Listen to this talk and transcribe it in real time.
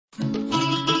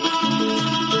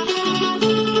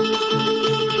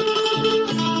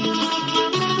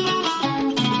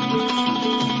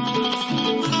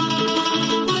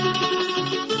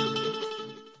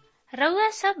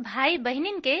भाई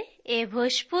बहनिन के ए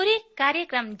भोजपुरी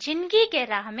कार्यक्रम जिंदगी के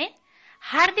राह में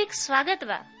हार्दिक स्वागत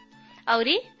बा।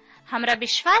 औरी हमरा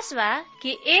विश्वास बा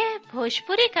कि ए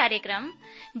भोजपुरी कार्यक्रम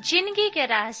जिंदगी के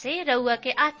राह से रउआ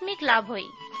के आत्मिक लाभ होई।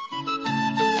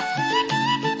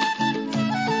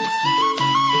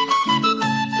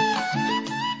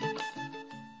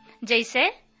 जैसे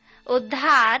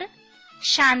उद्धार,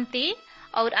 शांति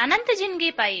और अनंत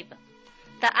जिंदगी पाइब।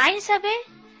 त आई सबे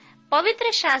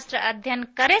पवित्र शास्त्र अध्ययन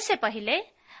करे से पहले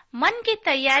मन की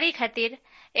तैयारी खातिर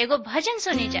एगो भजन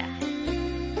सुनी जा।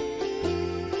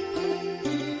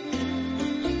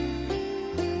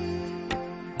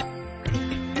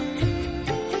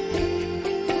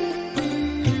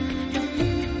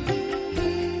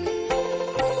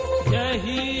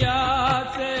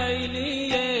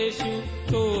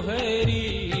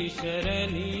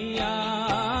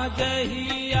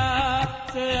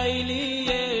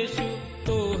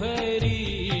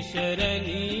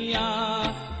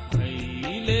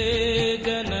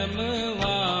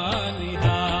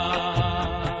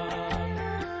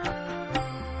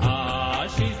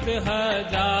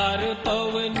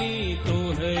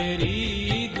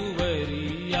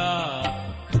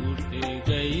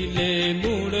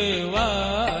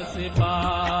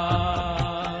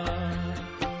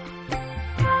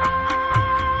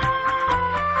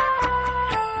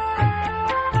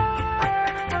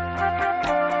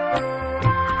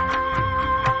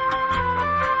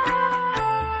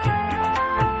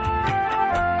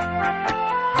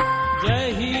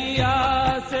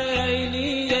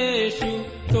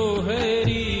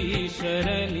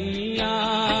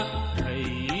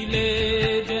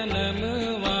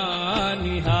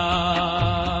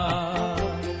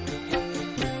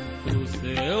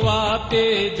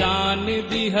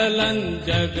 दिहलन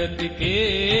जगत के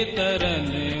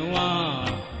तरनवा,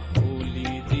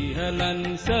 भूली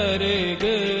दिहलन स्वर्ग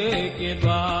के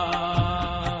द्वार।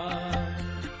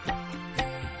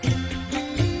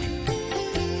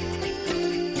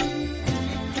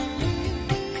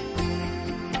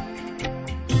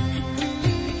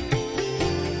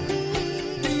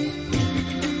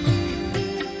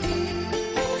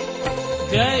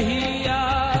 जहिया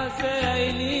से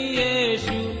अइली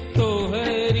यीशु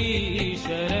तोहरी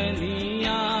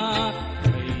शरणिया,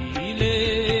 भइले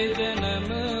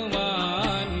जनमवा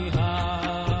निहार।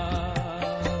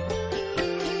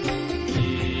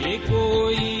 ये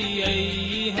कोई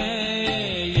आई है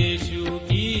यीशु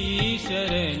की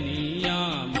शरणिया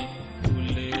में,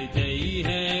 भूल गई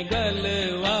है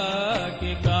गलवा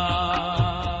के काज।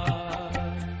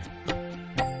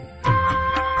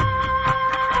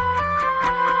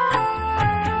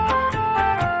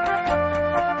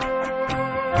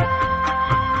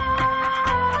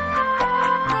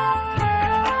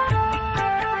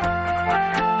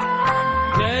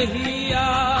 जहिया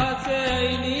से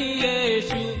अइली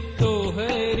यीशु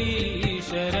तोहरी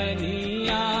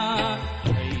शरणिया,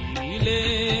 भइले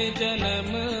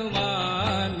जनमवा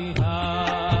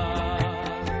निहार।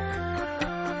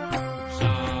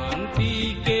 शांति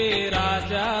के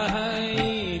राजा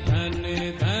हैं धन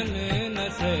धन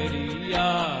नसरिया,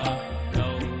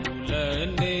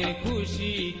 दौलन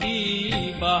खुशी की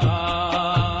बहार।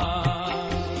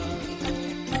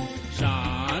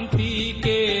 शांति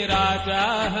के राजा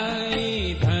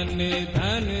हैं धन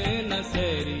धन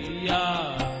नसरिया,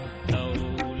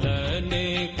 दौलन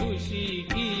खुशी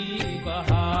की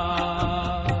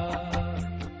बहार।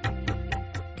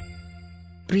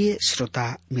 प्रिय श्रोता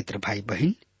मित्र भाई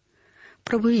बहन,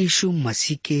 प्रभु यीशु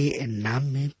मसीह के नाम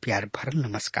में प्यार भरल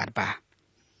नमस्कार बा।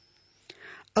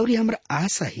 और ये हमरा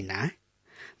आशा ही ना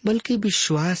बल्कि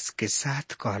विश्वास के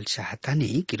साथ कहल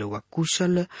चाहतानी कि रउआ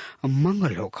कुशल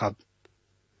मंगल होखब।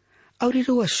 और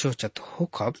रउआ सोचत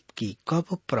होखब कि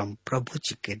कब परम प्रभु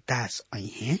जी के दास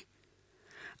आई हैं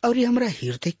और ये हमरा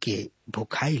हृदय के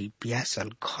भुखाइल प्यासल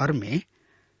घर में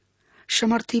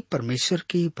समर्थी परमेश्वर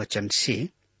के वचन से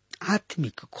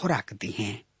आत्मिक खुराक दी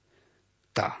हैं।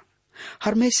 त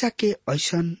हमेशा के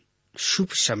ऐसन शुभ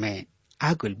समय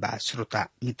आगुल बा श्रोता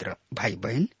मित्र भाई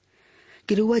बहन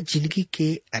कि रउआ जिंदगी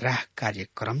के राह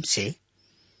कार्यक्रम से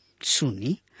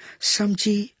सुनी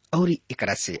समझी और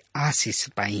एकरा से आशीष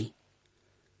पाई।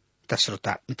 त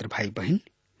श्रोता मित्र भाई बहन,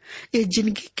 ये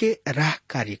जिंदगी के राह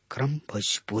कार्यक्रम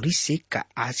भोजपुरी से का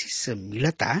आशीष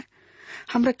मिलता,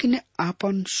 हमरा किने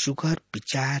आपन सुघर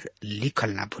विचार लिखल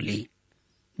ना भूली।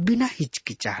 बिना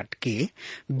हिचकिचाहट के,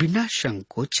 बिना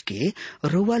संकोच के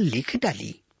रउआ लिख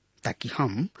डाली, ताकि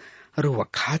हम रउआ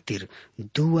खातिर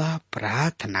दुआ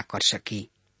प्रार्थना कर सकी।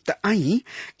 त आई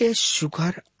ए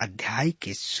सुघर अध्याय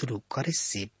के शुरू करे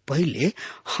से पहले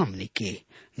हमने के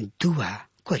दुआ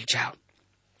कल जाओ।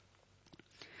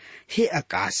 हे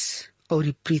आकाश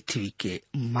और पृथ्वी के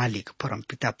मालिक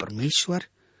परमपिता परमेश्वर,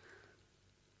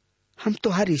 हम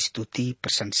तोहारी स्तुति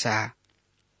प्रशंसा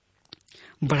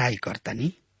बड़ाई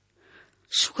करतानी।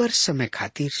 सुगर समय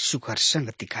खातिर, सुगर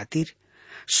संगति खातिर,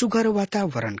 सुगर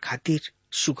वातावरण खातिर,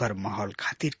 सुगर माहौल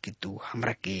खातिर कि तू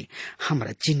हमरा के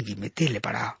हमरा जिंदगी में देले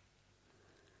बड़ा।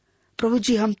 प्रभु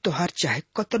जी, हम तोहार चाहे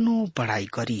कतनो बड़ाई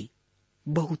करी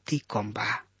बहुत ही कम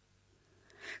बा,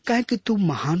 काहे कि तू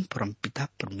महान परमपिता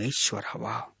परमेश्वर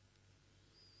हवा।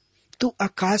 तू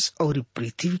आकाश और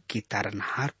पृथ्वी के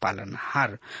तारनहार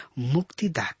पालनहार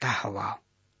मुक्तिदाता हवा।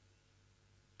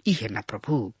 इहे ना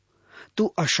प्रभु, तू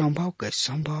असंभव के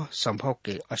संभव, संभव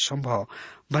के असंभव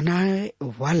बनाए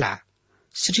वाला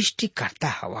सृष्टिकर्ता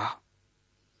हवा।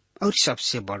 और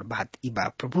सबसे बड़ बात ई बा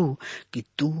प्रभु कि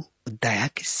तू दया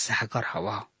के सागर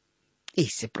हवा।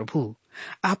 ऐसे प्रभु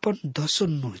आपन 10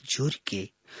 नोह जोर के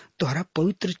तोहरा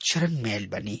पवित्र चरण में आइल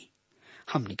बनी।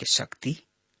 हमनी के शक्ति,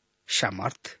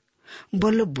 सामर्थ,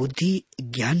 बल, बुद्धि,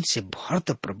 ज्ञान से भर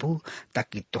द प्रभु,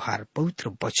 ताकि तोहार पवित्र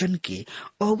वचन के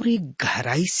और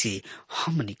गहराई से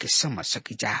हमनी के समझ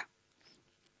सकी जा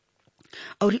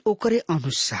और ओकरे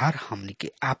अनुसार हमनी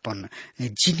के आपन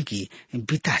जिंदगी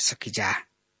बिता सकी जा।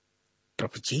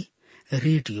 प्रभु जी,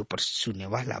 रेडियो पर सुने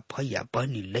वाला भैया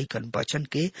बहनी लइकन वचन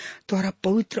के तोहरा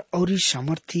पवित्र और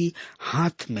सामर्थी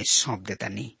हाथ में सौंप देता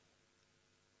नहीं।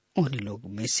 उन लोग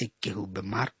में से केहू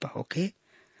बीमार होके,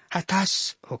 हताश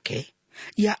होके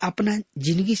या अपना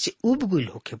जिंदगी से उब गइल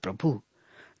होके प्रभु,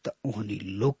 तो उन्हीं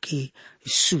लोग के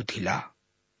सुधिला।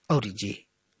 और जे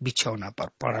बिछौना पर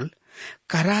पड़ल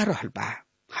करा रहल बा,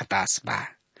 हताश बा,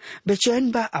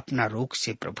 बेचैन बा अपना रोग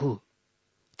से प्रभु,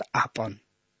 तो आपन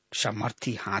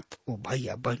सामर्थी हाथ ओ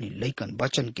भैया बहनी लइकन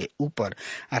वचन के ऊपर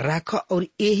राख और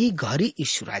यही घड़ी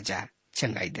यीशु राजा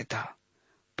चंगाई देता।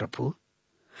 प्रभु,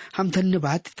 हम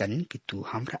धन्यवाद तन कि तू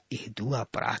हमरा यह दुआ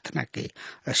प्रार्थना के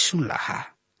सुन लहा।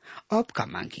 अब का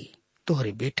मांगी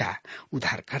तोहरे बेटा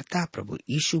उद्धारकर्ता प्रभु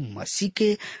यीशु मसीह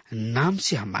के नाम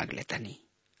से हम मांग लेतनी,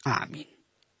 आमीन।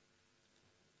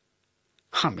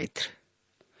 हाँ मित्र,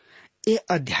 ये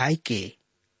अध्याय के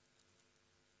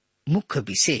मुख्य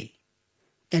विषय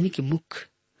यानी कि मुख्य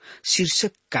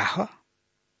शीर्षक का है,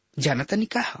 जानतनी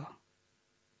का है?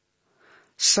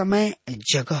 समय,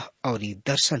 जगह और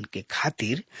दर्शन के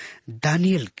खातिर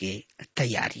दानियल के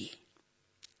तैयारी।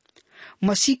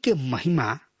 मसीह के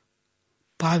महिमा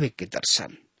पावे के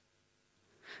दर्शन।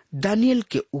 दानियल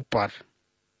के ऊपर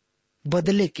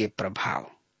बदले के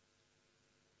प्रभाव।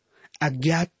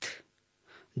 अज्ञात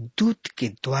दूत के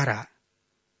द्वारा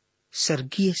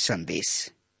स्वर्गीय संदेश।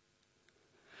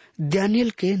 दानियल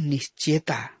के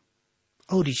निश्चयता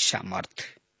और सामर्थ।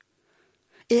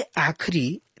 ये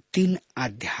आखिरी 3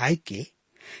 अध्याय के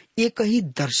एक ही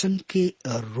दर्शन के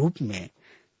रूप में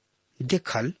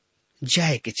देखल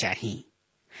जाए के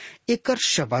चाहिए। एकर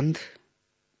संबंध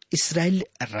इस्राएल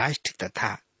राष्ट्र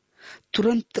तथा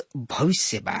तुरंत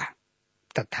भविष्य बा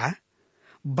तथा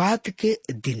बाद के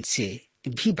दिन से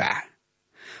भी बा।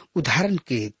 उदाहरण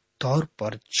के तौर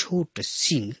पर छोट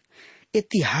सिंह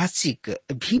ऐतिहासिक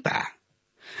भी बा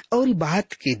और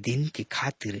बाद के दिन के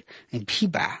खातिर भी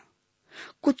बा।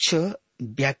 कुछ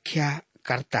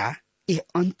व्याख्याकर्ता ये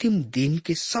अंतिम दिन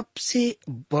के सबसे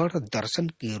बड़ दर्शन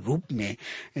के रूप में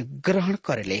ग्रहण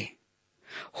करेले।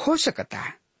 हो सकता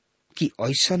कि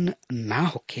ऐसन ना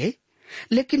होखे,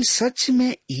 लेकिन सच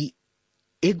में ई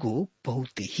एगो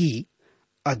बहुत ही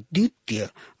अद्वितीय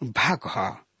भाग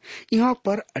है। यहाँ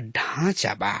पर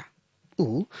ढांचा बा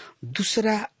उ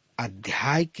दूसरा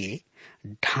अध्याय के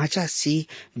ढांचा से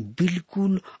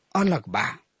बिल्कुल अलग बा।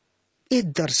 ये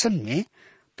दर्शन में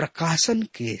प्रकाशन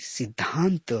के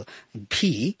सिद्धांत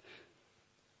भी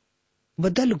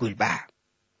बदल गइल बा।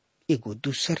 एगो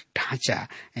दूसर ढांचा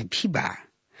भी बा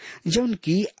जौन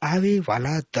की आवे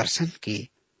वाला दर्शन के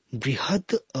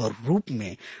बृहद रूप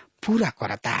में पूरा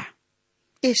करता।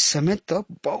 इस समय तो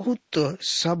बहुत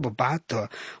सब बात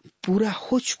पूरा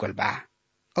हो चुकल बा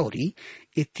और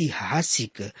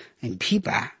ऐतिहासिक भी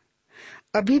बा।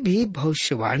 अभी भी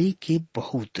भविष्यवाणी के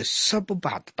बहुत सब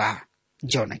बात बा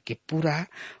जौन के पूरा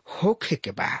होखे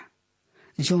के बा।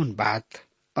 जौन बात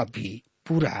अभी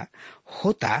पूरा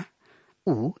होता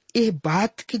उ ए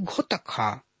बात के घोतक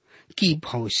है कि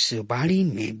भविष्यवाणी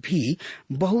में भी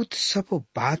बहुत सब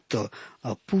बात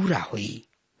पूरा हुई।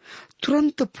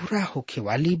 तुरंत पूरा होखे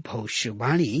वाली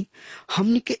भविष्यवाणी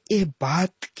हमने के ए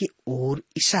बात के ओर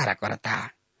इशारा करता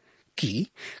कि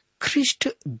ख्रिस्ट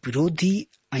विरोधी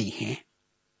आई हैं।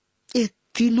 ये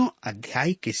तीनों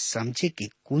अध्याय के समझे की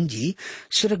कुंजी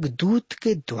स्वर्गदूत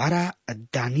के द्वारा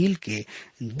दानियल के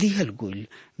दिहल गुल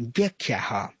व्याख्या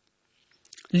है।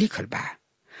 लिखल बा,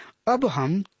 अब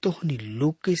हम तोहनी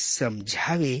लोग के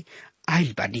समझावे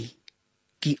आइल बानी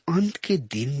कि अंत के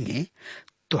दिन में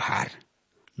तुहार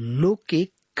लोग के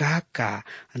का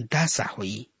दासा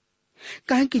होई,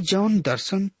 काहे कि जौन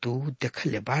दर्शन तू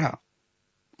देखले बाड़ा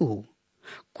ऊ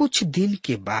कुछ दिन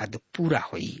के बाद पूरा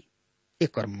होई।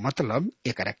 एकर मतलब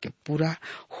एकरा के पूरा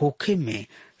होखे में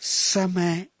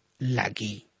समय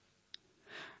लागी।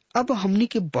 अब हमनी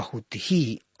के बहुत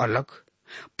ही अलग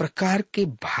प्रकार के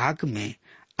भाग में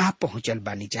आ पहुंचल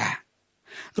बानी जा।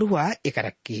 रुआ एकरा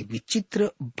के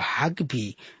विचित्र भाग भी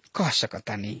कह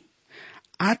सकतानी।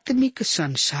 आत्मिक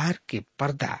संसार के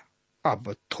पर्दा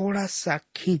अब थोड़ा सा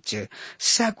खींच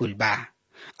सागुल बा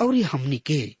और हमनी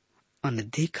के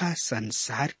अनदेखा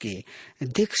संसार के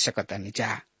देख सकतानी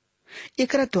जा।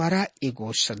 एकरा द्वारा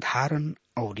एगो साधारण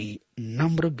और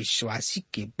नम्र विश्वासी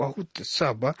के बहुत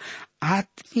सब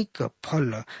आत्मिक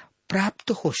फल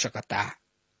प्राप्त हो सकता,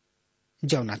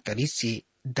 जौना तरी से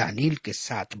दानियल के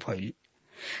साथ भइल।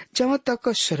 जहाँ तक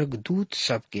स्वर्गदूत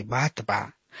सब के बात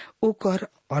बा, ओकर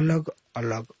अलग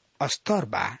अलग स्तर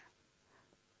बा,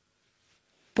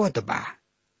 पद बा,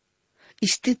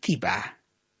 स्थिति बा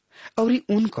और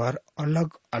उनकर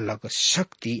अलग अलग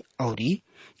शक्ति और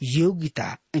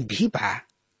योग्यता भी बा।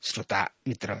 श्रोता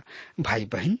मित्र भाई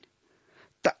बहन,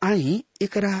 त आई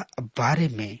एकरा बारे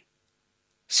में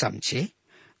समझे,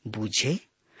 बुझे,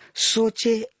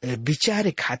 सोचे,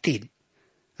 विचारे खातिर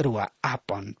रुआ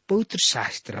आपन पवित्र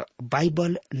शास्त्र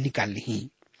बाइबल निकाल ली।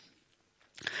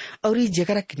 और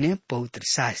जेकरा किने पवित्र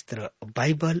शास्त्र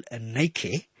बाइबल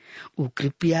नइखे, उ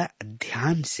कृपया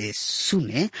ध्यान से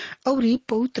सुने और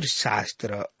पवित्र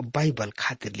शास्त्र बाइबल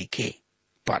खातिर लिखे।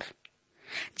 पर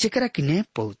जेकरा किने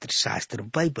पवित्र शास्त्र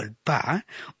बाइबल बा,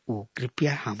 उ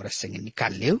कृपया हमरा संगे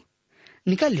निकाल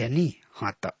लिया।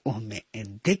 हाँ, तो ओहमे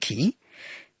देखी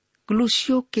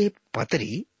कुलुसियों के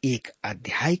पत्री 1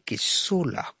 अध्याय के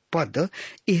 16 पद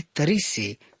एह तरी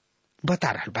से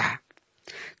बता रहल बा।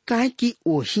 काहे कि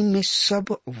ओही में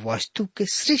सब वस्तु के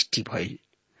सृष्टि भइल,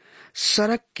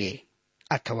 सड़क के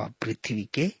अथवा पृथ्वी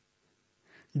के,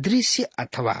 दृश्य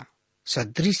अथवा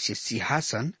सदृश्य,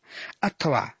 सिंहासन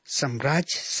अथवा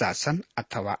साम्राज्य, शासन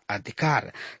अथवा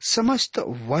अधिकार, समस्त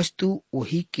वस्तु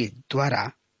वही के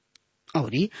द्वारा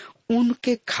और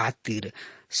उनके खातिर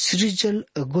सृजल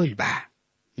गइल बा।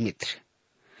 मित्र,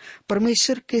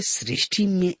 परमेश्वर के सृष्टि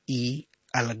में ई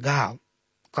अलगाव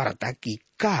करता कि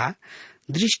का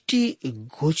दृष्टि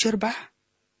गोचर बा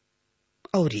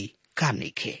और का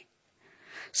नइखे।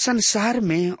 संसार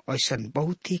में ऐसा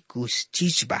बहुत ही कुछ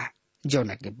चीज बा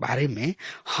जौना के बारे में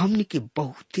हमने के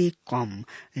बहुते कम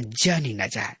जानी न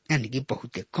जा, यानी कि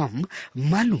बहुते कम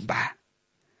मालूम बा।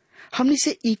 हमने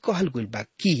से ई कहल गइल बा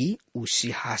कि उ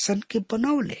सिंहासन के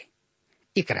बनौले।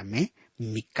 एकरा में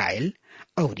मिकाएल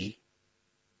और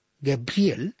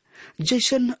गैब्रियल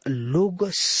जैसन लोग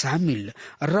शामिल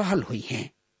रहल हुई हैं।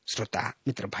 श्रोता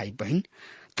मित्र भाई बहन,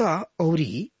 तो और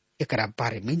एकरा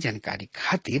बारे में जानकारी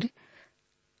खातिर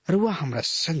रुआ हमरा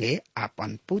संगे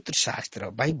आपन पवित्र शास्त्र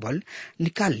बाइबल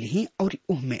निकाल ली और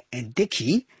उहमें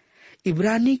देखी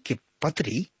इब्रानी के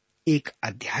पत्री 1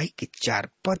 अध्याय के 4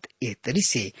 पद ए तरी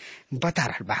से बता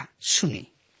रहल बा। सुनी,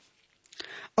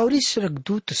 और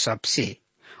स्वर्गदूत सबसे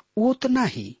उतना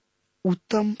ही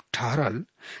उत्तम ठहरल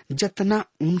जतना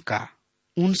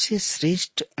उनसे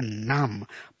श्रेष्ठ नाम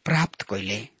प्राप्त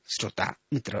कैले। श्रोता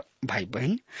मित्र भाई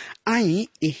बहन, आई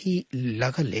यही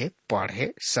लगले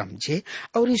पढ़े, समझे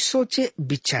और सोचे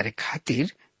विचारे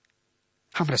खातिर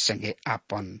हमरा संगे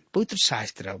आपन पवित्र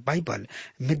शास्त्र बाइबल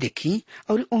में देखी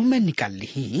और उनमें निकाल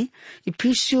ली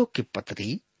इफिसियों के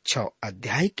पत्री 6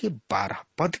 अध्याय के 12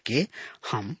 पद के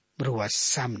हम रुआ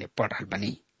सामने पढ़ रहल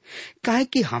बनी। काहे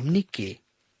कि हमनी के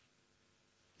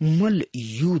मल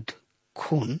युद्ध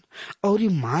खून और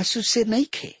मांस से नहीं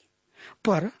खे,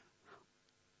 पर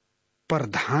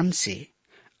प्रधान से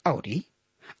और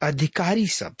अधिकारी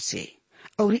सब से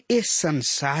और इस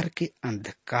संसार के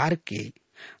अंधकार के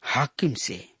हाकिम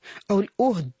से और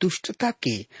ओह दुष्टता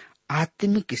के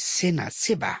आत्मिक सेना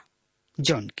से बा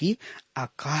जौन की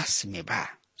आकाश में बा।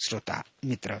 श्रोता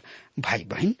मित्र भाई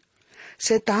बहन,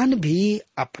 शैतान भी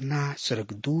अपना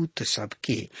स्वर्गदूत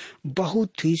सबके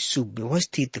बहुत ही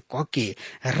सुव्यवस्थित करके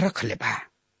रख ले बा।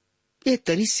 ए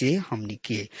तरी से हमनी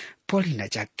के पढ़ी न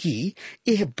जा कि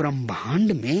यह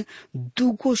ब्रह्मांड में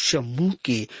दुगो समूह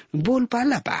के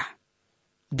बोलबाला बा।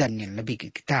 दानियल नबी की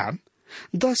किताब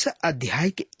 10 अध्याय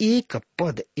के 1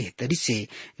 पद एह तरी से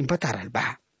बता रहल बा।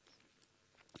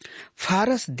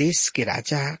 फारस देश के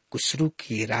राजा कुसरू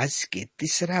के राज के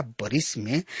 3रा बरिस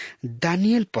में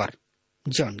दानियल पर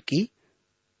जौन की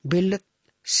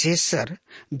बेलतशस्सर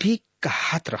भी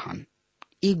कहात रहन,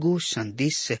 एगो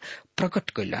संदेश प्रकट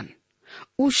कैलन।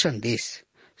 उ संदेश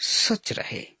सच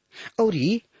रहे और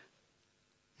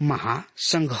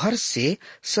महासंघर्ष से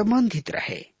संबंधित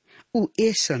रहे। उ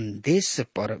ए संदेश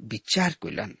पर विचार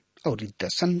कइलन और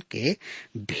दर्शन के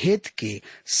भेद के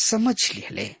समझ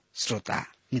लिहले। श्रोता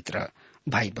मित्र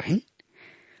भाई बहन,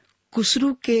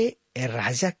 कुसरू के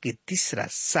राजा के तीसरा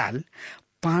साल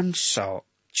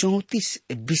 534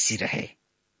 बीसी रहे।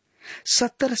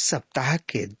 70 सप्ताह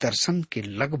के दर्शन के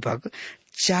लगभग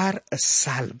 4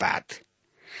 साल बाद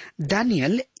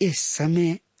दानियल इस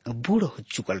समय बूढ़ हो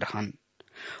चुकल रहन।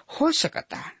 हो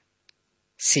सकता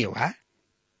सेवा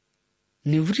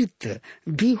निवृत्त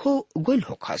भी हो गइल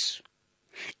होखस।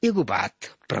 एगो बात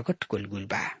प्रकट कइल गइल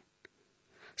बा,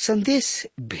 संदेश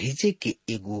भेजे के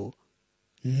एगो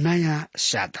नया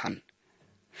साधन,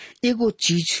 एगो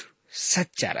चीज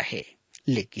सच्चा रहे,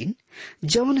 लेकिन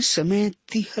जौन समय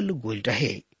तिहल गइल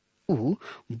रहे उ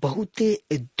बहुते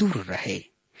दूर रहे।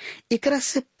 एकरा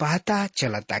से पता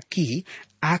चलता कि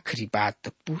आखिरी बात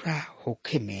पूरा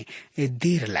होखे में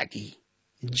देर लागी,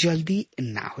 जल्दी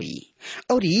ना हुई।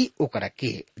 और ओकरा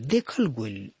के देखल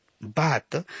गइल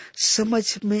बात समझ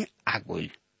में आ गइल।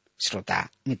 श्रोता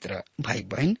मित्र भाई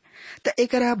बहन, त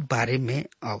एकरा बारे में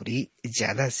और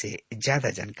ज्यादा से ज्यादा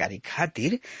जानकारी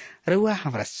खातिर रउआ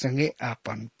हमरा संगे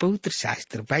अपन पवित्र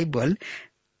शास्त्र बाइबल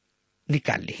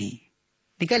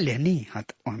निकाल लेनी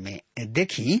हत। ओमे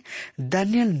देखी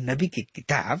दानियल नबी की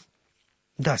किताब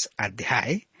 10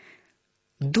 अध्याय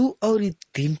 2 और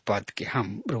 3 पद के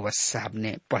हम रउआ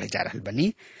सामने पढ़े जा रहल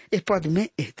बनी। ए पद में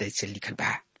एह तरह से लिखल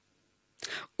बा,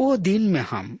 ओ दिन में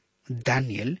हम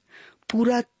दानियल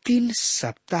पूरा 3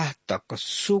 सप्ताह तक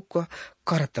शोक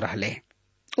करत रहले।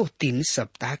 ओ 3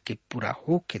 सप्ताह के पूरा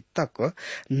होके तक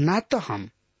ना तो हम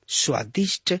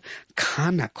स्वादिष्ट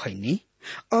खाना खैनी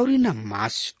और न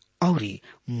मांस और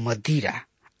मदिरा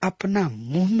अपना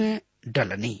मुंह में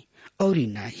डलनी और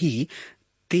न ही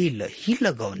तेल ही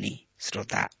लगौनी।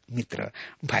 श्रोता मित्र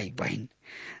भाई बहन,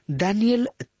 दानियल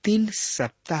 3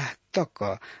 सप्ताह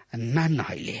तक ना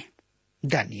नहैले।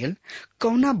 दानियल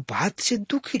कौना बात से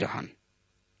दुखी रहन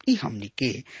ई हमनी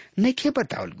के नइखे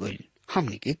बतावल गइल।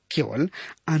 हमनी के केवल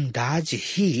अंदाज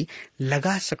ही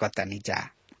लगा सकतानी जा।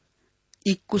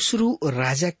 ई कुसरू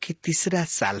राजा के तीसरा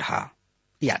साल है।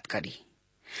 याद करी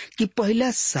कि पहला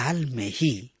साल में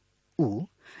ही उ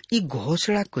ई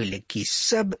घोषणा कइले कि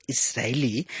सब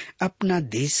इस्राएली अपना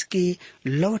देश के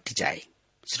लौट जाए।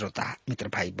 श्रोता मित्र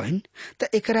भाई बहन, त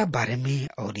एकरा बारे में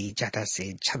और ज्यादा से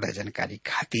ज्यादा जानकारी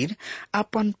खातिर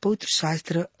अपन पवित्र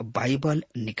शास्त्र बाइबल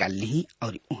निकालनी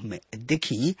और उनमें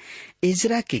देखी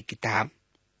इजरा के किताब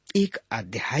 1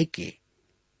 अध्याय के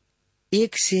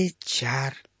 1 से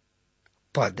 4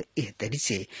 पद एह तरी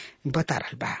से बता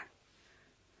रहल बा।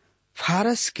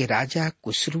 फारस के राजा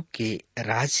कुसरू के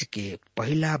राज के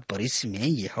पहला बरिस में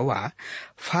यहोवा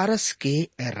फारस के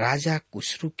राजा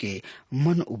कुसरू के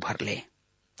मन उभरले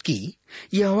कि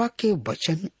यहोवा के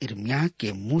वचन इर्मिया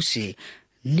के मुंह से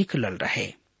निकलल रहे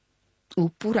उ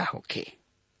पूरा होके।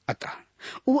 अतः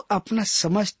उ अपना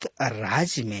समस्त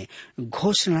राज्य में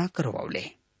घोषणा करवौले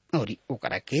और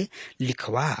ओकरा के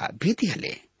लिखवा भी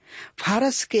दिहले।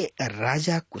 फारस के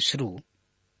राजा कुसरू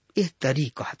एह तरी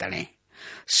कहतने,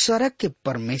 स्वर्ग के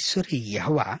परमेश्वर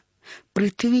यहोवा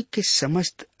पृथ्वी के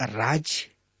समस्त राज्य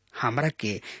हमरा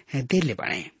के देले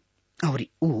बने और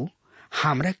उ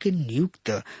हमरा के नियुक्त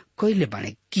कइले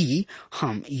बने कि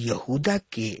हम यहूदा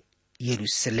के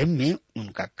यरूशलेम में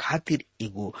उनका खातिर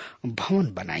एगो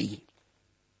भवन बनाई।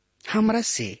 हमरा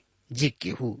से जे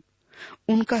केहू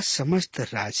उनका समस्त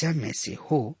राजा में से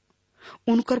हो,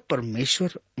 उनकर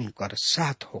परमेश्वर उनकर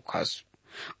साथ होखस।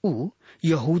 उ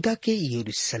यहूदा के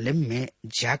यरूशलेम में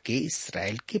जाके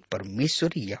इसराइल के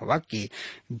परमेश्वर यहोवा के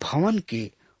भवन के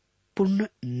पुनः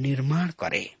निर्माण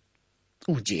करे।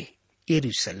 उ जे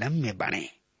यरूशलेम में बने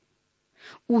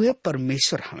उहे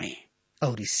परमेश्वर हमें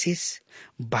और शेष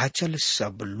बाचल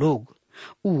सब लोग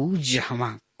उ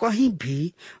जहाँ कहीं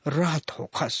भी रहत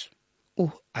होखस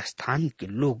उह स्थान के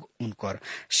लोग उनकर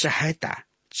सहायता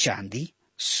चांदी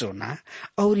सोना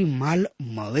और माल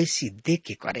मवेशी दे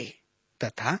के करे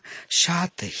तथा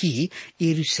साथ ही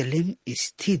यरूशलेम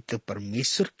स्थित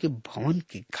परमेश्वर के भवन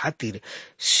के खातिर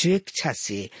स्वेच्छा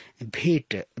से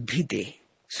भेंट भी दे।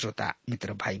 श्रोता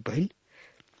मित्र भाई बहन,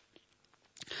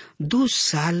 2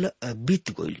 साल बीत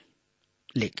गइल,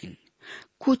 लेकिन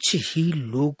कुछ ही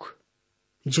लोग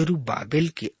जरुब्बाबेल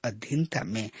के अधीनता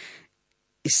में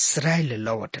इस्राएल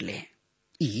लौटले।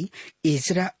 ई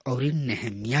एजरा और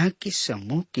नेहमिया के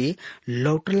समूह के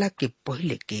लौटला के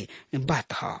पहले के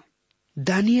बात है।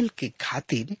 दानियल के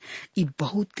खातिर ई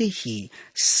बहुते ही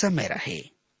समय रहे।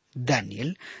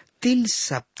 दानियल 3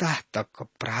 सप्ताह तक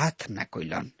प्रार्थना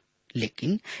कइलन,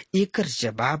 लेकिन एकर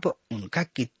जवाब उनका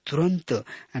के तुरंत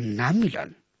ना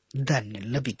मिलल।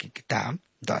 दानियल नबी की किताब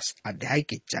 10 अध्याय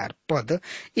के 4 पद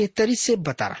ए तरी से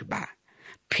बता रहा बा।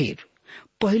 फिर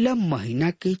पहला महीना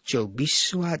के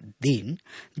 24वां दिन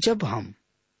जब हम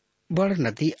बड़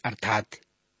नदी अर्थात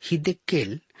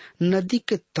हिदकेल नदी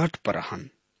के तट पर रहन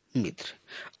मित्र,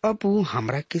 अब वो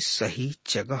हमरा के सही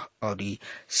जगह और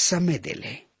समय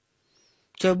देले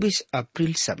 24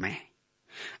 अप्रैल समय।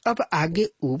 अब आगे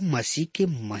वो मसीह के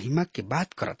महिमा के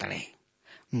बात करत रहे।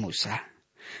 मूसा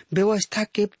व्यवस्था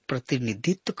के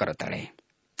प्रतिनिधित्व करत रहे,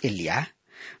 एलिया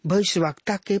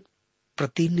भविष्यवक्ता के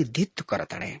प्रतिनिधित्व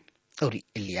करत रहे और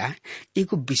एलिया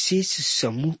एक विशेष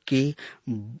समूह के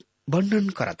वर्णन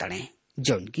करत रहे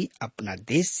जौन की अपना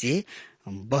देश से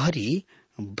बहरी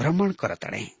भ्रमण करत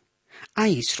रहे।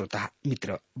 आई श्रोता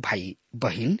मित्र भाई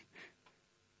बहन,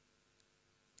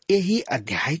 यही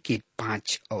अध्याय के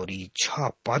 5 और 6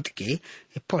 पद के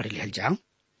पढ़ लिहल जाओ।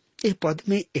 यह पद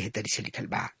में एह तरी से लिखल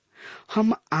बा,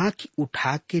 हम आंख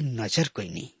उठा के नजर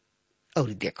कईनी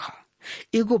और देखा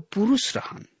एगो पुरुष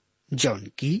रहन जौन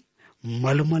की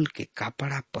मलमल के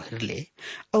कपड़ा पहरले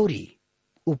और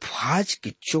उपहाज के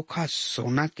चोखा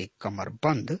सोना के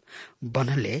कमरबंद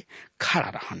बनले खड़ा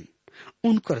रहन।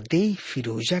 उनकर देह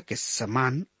फिरोजा के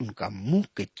समान, उनका मुंह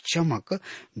के चमक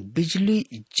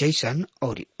बिजली जैसन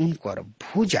और उनकर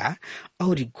भुजा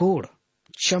और गोड़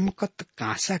चमकत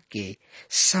कांसा के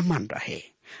समान रहे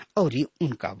और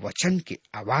उनका वचन की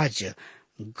आवाज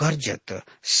गरजत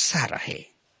सा रहे।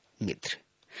 मित्र,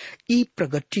 ई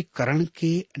प्रगटीकरण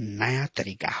के नया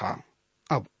तरीका है।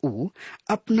 अब ऊ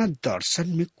अपना दर्शन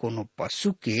में कोनो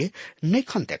पशु के नहीं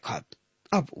खन देखत,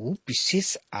 अब ऊ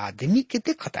विशेष आदमी के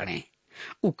देखत आने।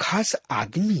 ऊ खास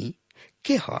आदमी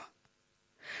के ह।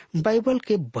 बाइबल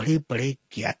के बड़े बड़े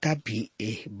ज्ञाता भी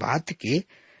एह बात के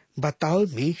बताओ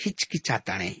में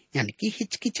हिचकिचाताने, यानी कि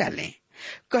हिचकिचाले,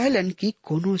 कहलन कि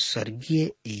कोनो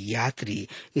स्वर्गीय यात्री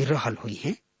रहल हुई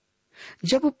है।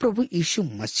 जब प्रभु यीशु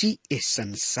मसीह इस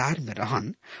संसार में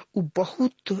रहन, उ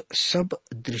बहुत सब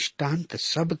दृष्टांत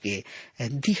सब के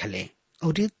दिहले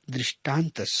और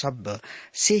दृष्टांत सब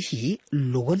से ही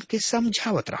लोगन के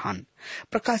समझावत रहन।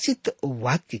 प्रकाशित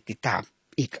वाक्य किताब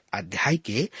 1 अध्याय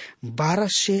के 12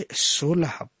 से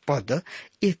 16 पद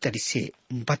एक तरी से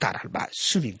बता रहा बा।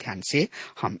 सुनी ध्यान से,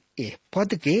 हम एक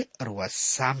पद के और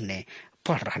सामने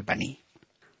पढ़ रहा बानी।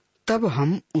 तब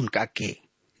हम उनका के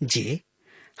जे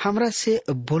हमरा से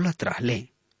बोलत रहले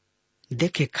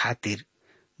देखे खातिर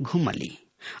घुमली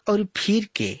और फिर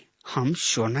के हम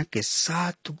सोना के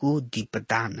 7 गो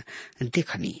दीपदान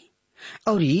देखनी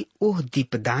और ओह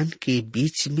दीपदान के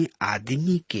बीच में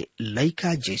आदमी के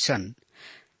लइका जैसन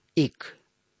एक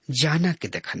जाना के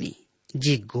देखनी,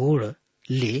 जे गोड़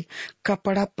ले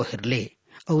कपड़ा पहरले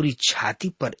और छाती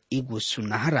पर एगो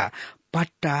सुनहरा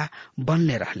पट्टा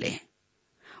बनले रहले।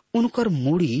 उनकर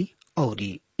मुड़ी और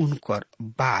उनकर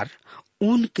बार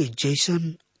ऊन के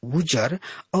जैसन उजर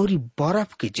और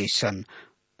बर्फ के जैसन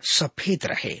सफेद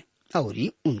रहे और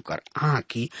उनकर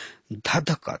आँख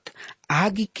धधकत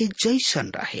आग के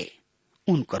जैसन रहे।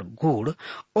 उनकर गोड़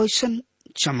ऐसन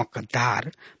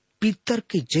चमकदार पीतल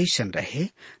के जैसन रहे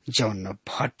जौन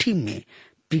भट्टी में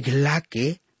पिघला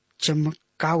के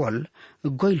चमकावल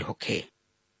गईल होखे।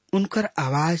 उनकर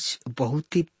आवाज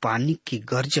बहुत ही पानी की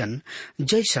गर्जन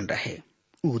जैसन रहे।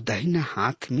 उ दहिना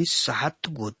हाथ में 7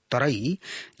 गो तरई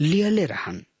लियले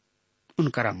रहन।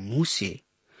 उनकरा मुंह से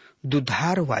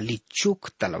दुधार वाली चोख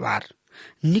तलवार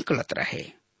निकलत रहे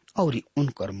और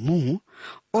उनकर मुंह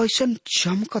ऐसन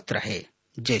चमकत रहे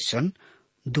जैसन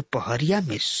दोपहरिया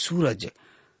में सूरज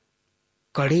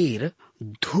कड़ेर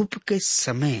धूप के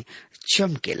समय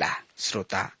चमकेला।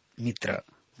 श्रोता मित्र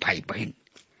भाई बहन,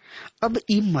 अब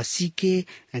ई मसीह के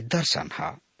दर्शन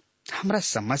है। हमरा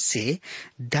समझ से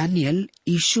दानियल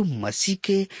यीशु मसीह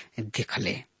के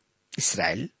देखले।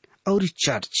 इस्राएल और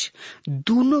चर्च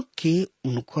दोनों के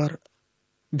उनकर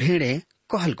भेड़े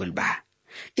कहल गइल बा।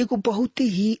 एगो बहुत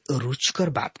ही रुचिकर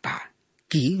बात बा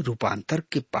कि रूपांतर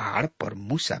के पहाड़ पर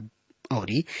मूसा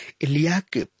और एलिया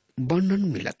के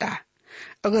वर्णन मिलता।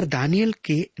 अगर दानियल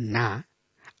के ना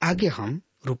आगे हम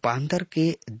रूपांतर के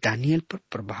दानियल पर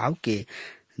प्रभाव के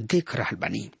देख रहल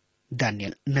बानी।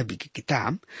 दानियल नबी की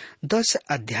किताब 10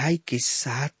 अध्याय के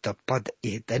 7 पद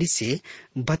ए तरी से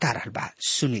बता रहल बा।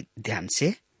 सुनी ध्यान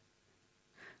से,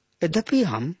 यद्यपि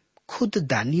हम खुद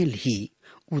दानियल ही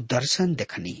उ दर्शन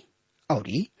देखनी और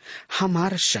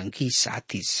हमार संगी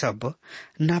साथी सब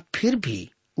ना, फिर भी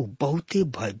उ बहुते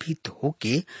भयभीत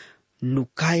होके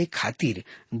लुकाए खातिर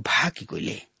भाग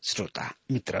गइले। श्रोता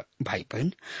मित्र भाई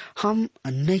बहन, हम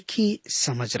नहीं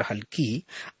समझ रहल कि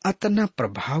अतना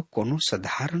प्रभाव कोनो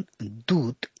साधारण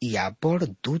दूत या बड़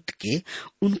दूत के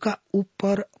उनका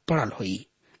ऊपर पड़ल होई।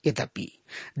 यद्यपि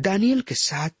दानियल के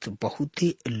साथ बहुत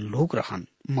ही लोग रहन,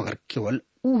 मगर केवल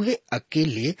उहे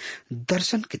अकेले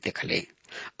दर्शन के देखले।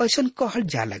 ऐसा कहल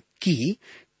जाला कि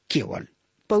केवल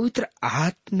पवित्र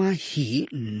आत्मा ही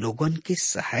लोगन के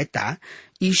सहायता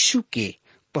यीशु के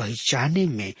पहचाने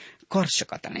में कर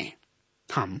सकतने।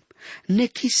 हम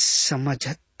नेकी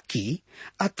समझत कि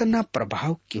अतना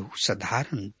प्रभाव केहू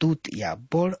साधारण दूत या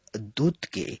बड़ दूत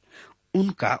के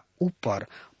उनका ऊपर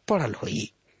पड़ल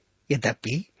होई।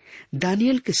 यद्यपि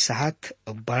दानियल के साथ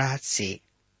बड़ा से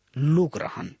लोग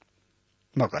रहन,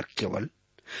 मगर केवल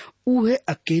उहे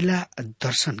अकेला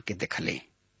दर्शन के देखले।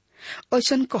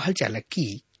 ऐसा कहल जाला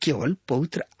कि केवल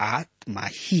पवित्र आत्मा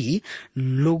ही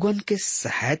लोगन के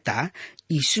सहायता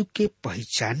यीशु के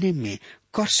पहचाने में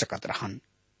कर सकत रहन।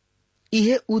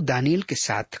 यह उ दानियल के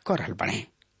साथ करल बने।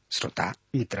 श्रोता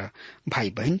मित्र भाई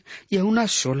बहन, यूहन्ना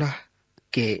 16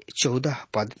 के 14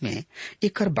 पद में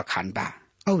एकर बखान बा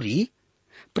और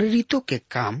प्रेरितों के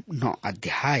काम 9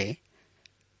 अध्याय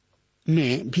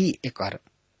में भी एकर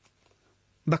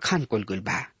बखान कइल गइल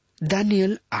बा।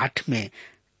 दानियल 8 में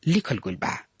लिखल गइल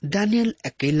बा, दानियल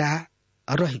अकेला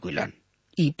रह गइलन।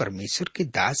 ई परमेश्वर के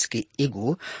दास के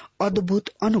एगो अद्भुत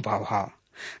अनुभव है।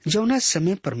 जौना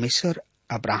समय परमेश्वर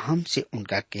अब्राहम से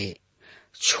उनका के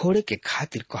छोड़े के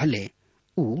खातिर कहले,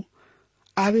 उ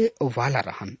आवे वाला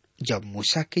रहन। जब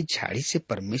मूसा के झाड़ी से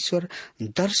परमेश्वर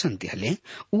दर्शन दिहले,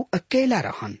 उ अकेला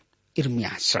रहन।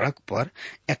 यिर्मयाह सड़क पर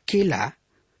अकेला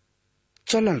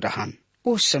चलल रहन।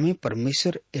 उस समय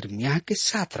परमेश्वर यिर्मयाह के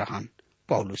साथ रहन।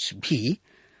 पौलुस भी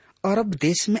अरब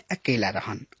देश में अकेला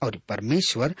रहन और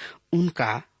परमेश्वर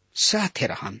उनका साथ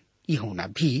रहन। यूहन्ना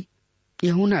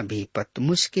भी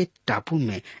पतमुस के टापू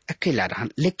में अकेला रहन,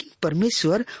 लेकिन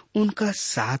परमेश्वर उनका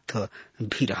साथ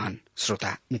भी रहन।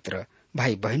 श्रोता मित्र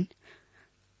भाई बहन,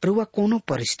 रउआ कोनो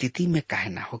परिस्थिति में काहे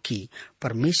ना हो कि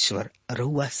परमेश्वर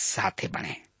रउआ साथे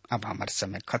बने। अब हमार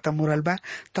समय खत्म हो रहा बा,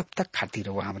 तब तक खातिर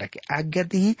रउआ हमरा के आज्ञा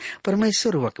दी।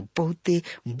 परमेश्वर रउआ के बहुते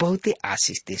बहुते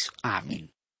आशीष दे। आमीन।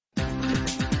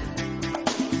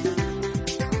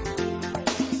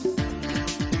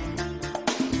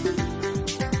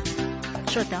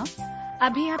 श्रोताओ,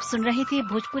 अभी आप सुन रहे थे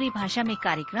भोजपुरी भाषा में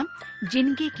कार्यक्रम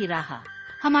जिंदगी की राह।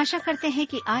 हम आशा करते हैं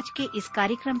कि आज के इस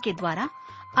कार्यक्रम के द्वारा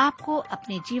आपको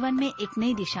अपने जीवन में एक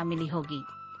नई दिशा मिली होगी।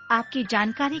 आपकी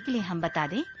जानकारी के लिए हम बता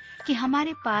दें कि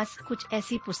हमारे पास कुछ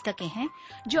ऐसी पुस्तकें हैं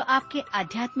जो आपके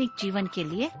आध्यात्मिक जीवन के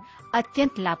लिए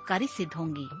अत्यंत लाभकारी सिद्ध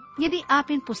होंगी। यदि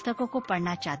आप इन पुस्तकों को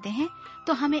पढ़ना चाहते हैं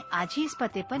तो हमें आज ही इस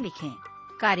पते पर लिखें।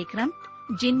 कार्यक्रम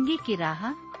जिंदगी की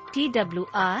राह,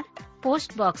 TWR,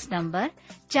 पोस्ट बॉक्स नंबर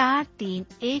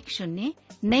 4310,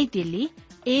 नई दिल्ली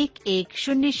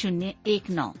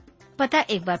 110019। पता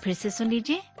एक बार फिर से सुन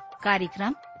लीजिए।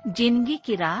 कार्यक्रम जिंदगी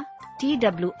की राह,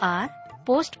 TWR,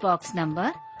 post box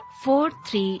number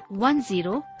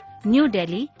 4310, new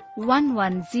Delhi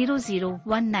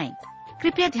 110019।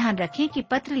 कृपया ध्यान रखें कि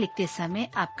पत्र लिखते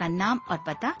समय आपका नाम और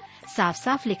पता साफ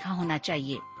साफ लिखा होना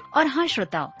चाहिए। और हाँ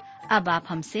श्रोताओ, अब आप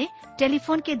हमसे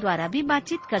टेलीफोन के द्वारा भी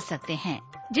बातचीत कर सकते हैं,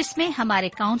 जिसमें हमारे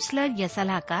काउंसलर या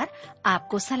सलाहकार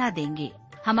आपको सलाह देंगे।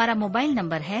 हमारा मोबाइल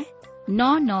नंबर है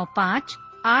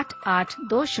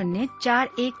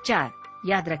 9958820414।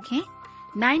 याद रखें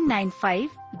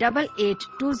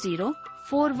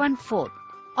 9958820414।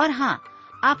 और हाँ,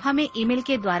 आप हमें ईमेल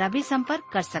के द्वारा भी संपर्क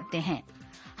कर सकते हैं।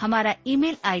 हमारा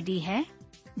ईमेल आईडी है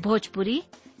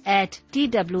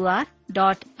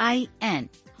bhojpuri@twr.in,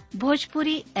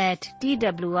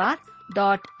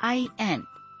 bhojpuri@twr.in।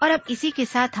 और अब इसी के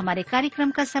साथ हमारे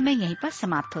कार्यक्रम का समय यहीं पर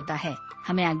समाप्त होता है।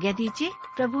 हमें आज्ञा दीजिए।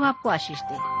 प्रभु आपको आशीष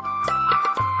दे।